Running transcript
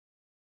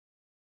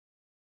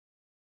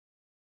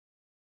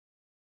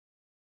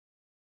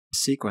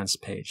sequence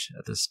page.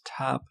 At this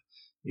top,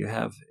 you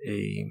have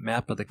a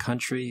map of the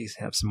country, you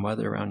have some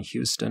weather around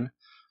Houston.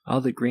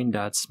 All the green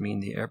dots mean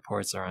the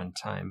airports are on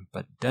time,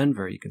 but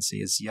Denver, you can see,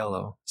 is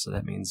yellow, so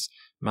that means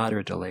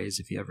moderate delays.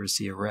 If you ever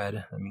see a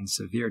red, that means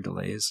severe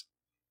delays.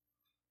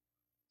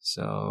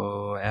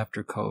 So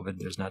after COVID,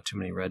 there's not too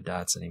many red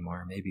dots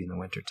anymore. Maybe in the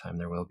wintertime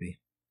there will be.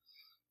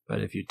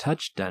 But if you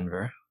touch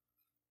Denver,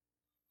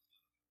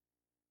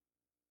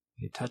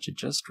 you touch it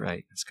just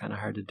right. It's kind of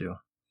hard to do.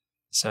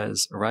 It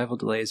says arrival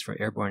delays for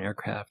airborne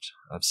aircraft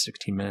of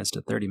 16 minutes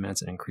to 30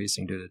 minutes and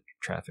increasing due to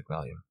traffic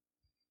volume.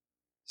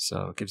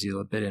 So it gives you a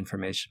little bit of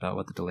information about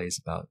what the delay is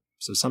about.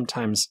 So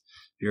sometimes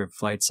if your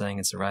flight's saying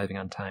it's arriving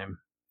on time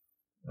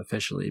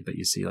officially, but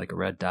you see like a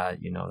red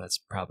dot, you know that's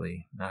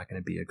probably not going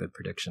to be a good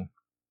prediction.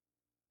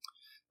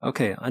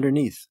 Okay,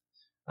 underneath,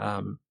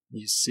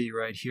 you see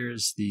right here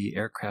is the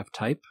aircraft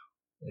type.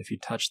 If you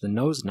touch the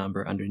nose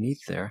number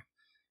underneath there,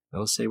 it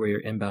will say where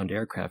your inbound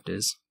aircraft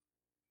is.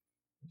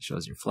 It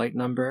shows your flight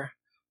number.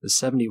 The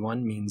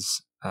 71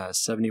 means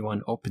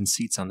 71 open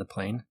seats on the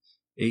plane.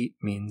 8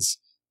 means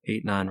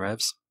 8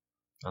 non-revs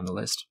on the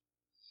list.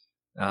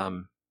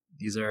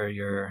 These are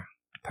your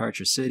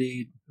departure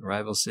city,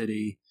 arrival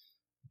city,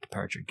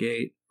 departure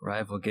gate,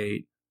 arrival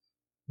gate.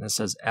 And it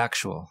says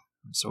actual.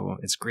 So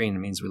it's green, it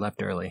means we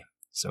left early.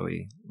 So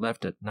we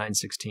left at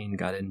 9:16,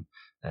 got in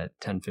at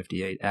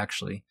 10:58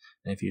 actually.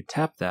 And if you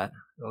tap that,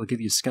 it will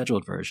give you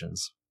scheduled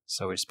versions.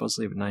 So we're supposed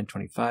to leave at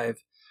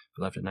 9:25.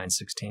 We left at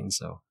 9:16,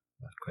 so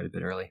left quite a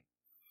bit early.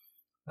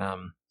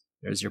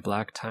 There's your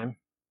block time.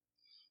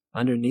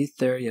 Underneath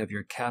there, you have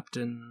your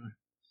captain,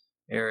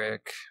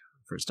 Eric,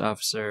 first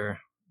officer.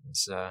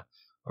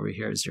 Over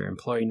here is your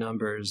employee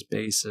numbers,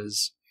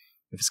 bases.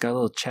 If it's got a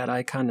little chat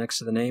icon next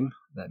to the name,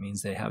 that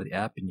means they have the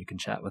app and you can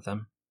chat with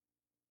them.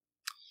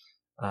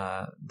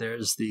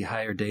 There's the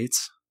hire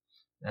dates.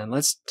 And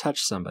let's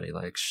touch somebody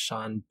like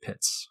Sean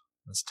Pitts.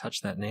 Let's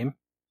touch that name.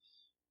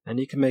 And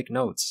you can make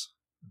notes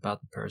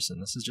about the person.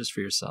 This is just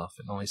for yourself.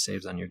 It only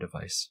saves on your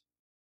device.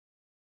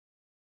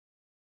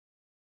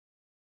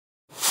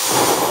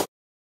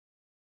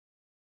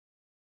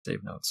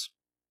 Save notes.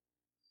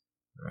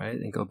 All right,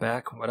 and go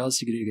back. What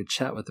else you could do? You could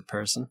chat with the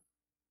person.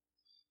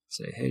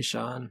 Say, hey,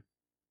 Sean.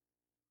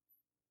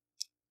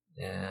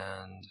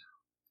 And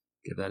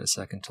give that a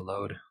second to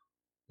load.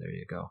 There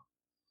you go.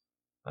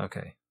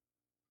 Okay.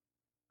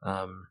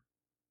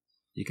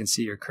 You can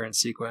see your current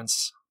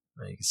sequence.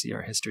 You can see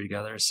our history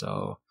together.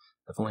 So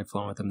I've only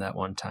flown with them that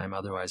one time.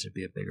 Otherwise, it'd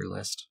be a bigger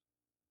list.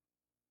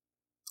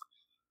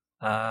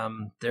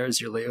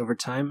 There's your layover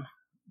time.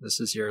 This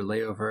is your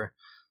layover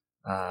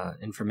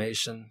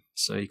information.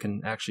 So you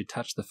can actually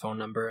touch the phone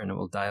number and it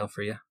will dial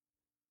for you.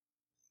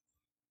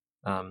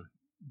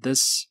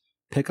 This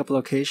pickup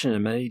location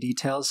and many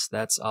details,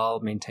 that's all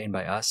maintained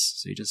by us.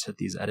 So you just hit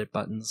these edit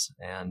buttons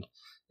and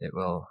it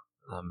will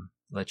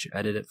let you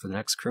edit it for the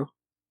next crew.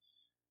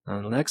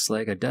 On the next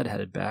leg, I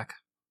deadheaded back.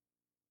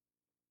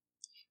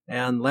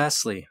 And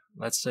lastly,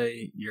 let's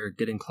say you're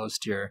getting close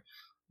to your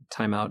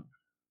timeout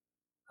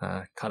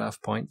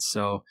cutoff point.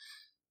 So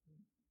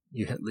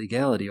you hit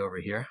legality over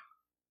here.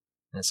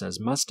 And it says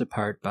must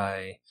depart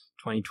by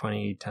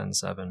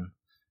 2020-10/7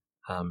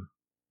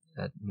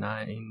 at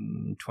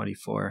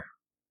 9:24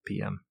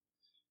 p.m.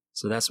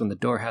 So that's when the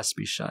door has to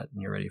be shut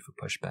and you're ready for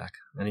pushback.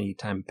 Any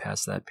time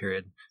past that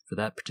period for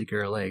that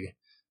particular leg,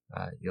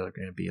 you're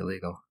going to be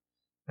illegal.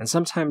 And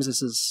sometimes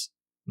this is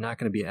not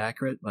going to be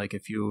accurate. Like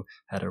if you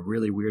had a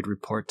really weird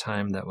report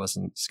time that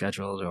wasn't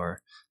scheduled,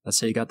 or let's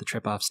say you got the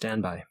trip off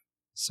standby.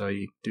 So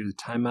you do the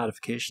time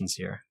modifications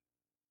here.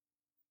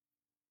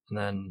 And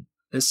then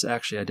this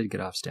actually I did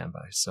get off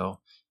standby. So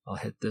I'll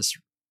hit this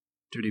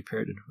duty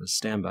period with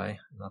standby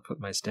and I'll put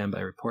my standby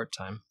report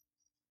time.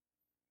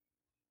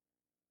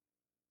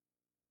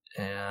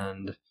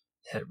 And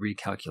hit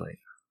recalculate.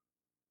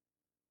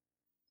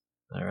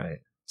 All right,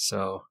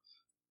 so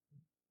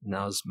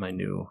now's my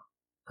new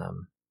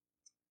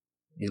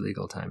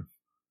illegal time.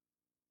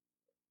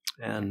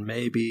 And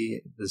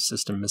maybe the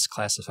system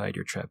misclassified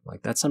your trip.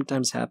 Like that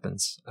sometimes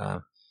happens.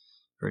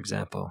 For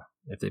example,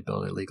 if they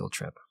build a legal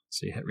trip.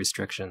 So you hit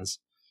restrictions.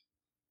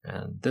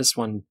 And this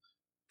one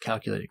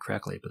calculated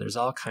correctly, but there's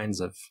all kinds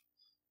of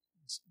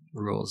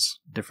rules,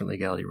 different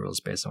legality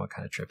rules based on what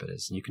kind of trip it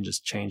is. And you can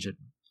just change it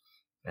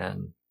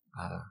and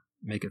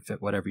make it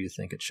fit whatever you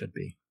think it should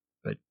be.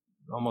 But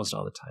almost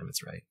all the time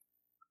it's right.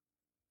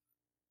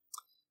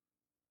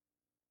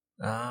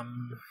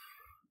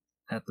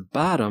 At the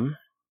bottom,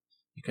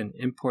 you can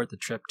import the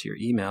trip to your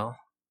email,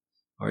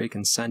 or you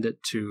can send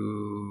it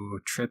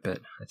to TripIt.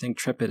 I think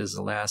TripIt is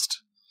the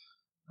last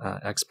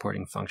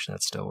exporting function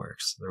that still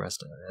works. The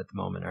rest at the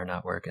moment are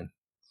not working.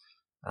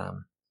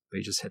 But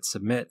you just hit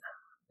submit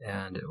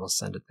and it will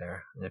send it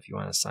there. And if you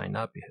want to sign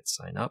up, you hit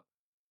sign up.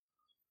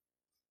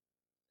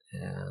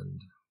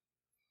 And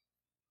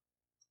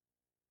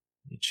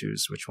you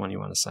choose which one you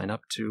want to sign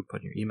up to,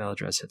 put in your email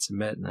address, hit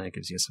submit, and then it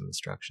gives you some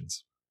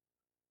instructions.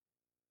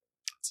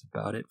 That's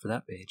about it for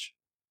that page.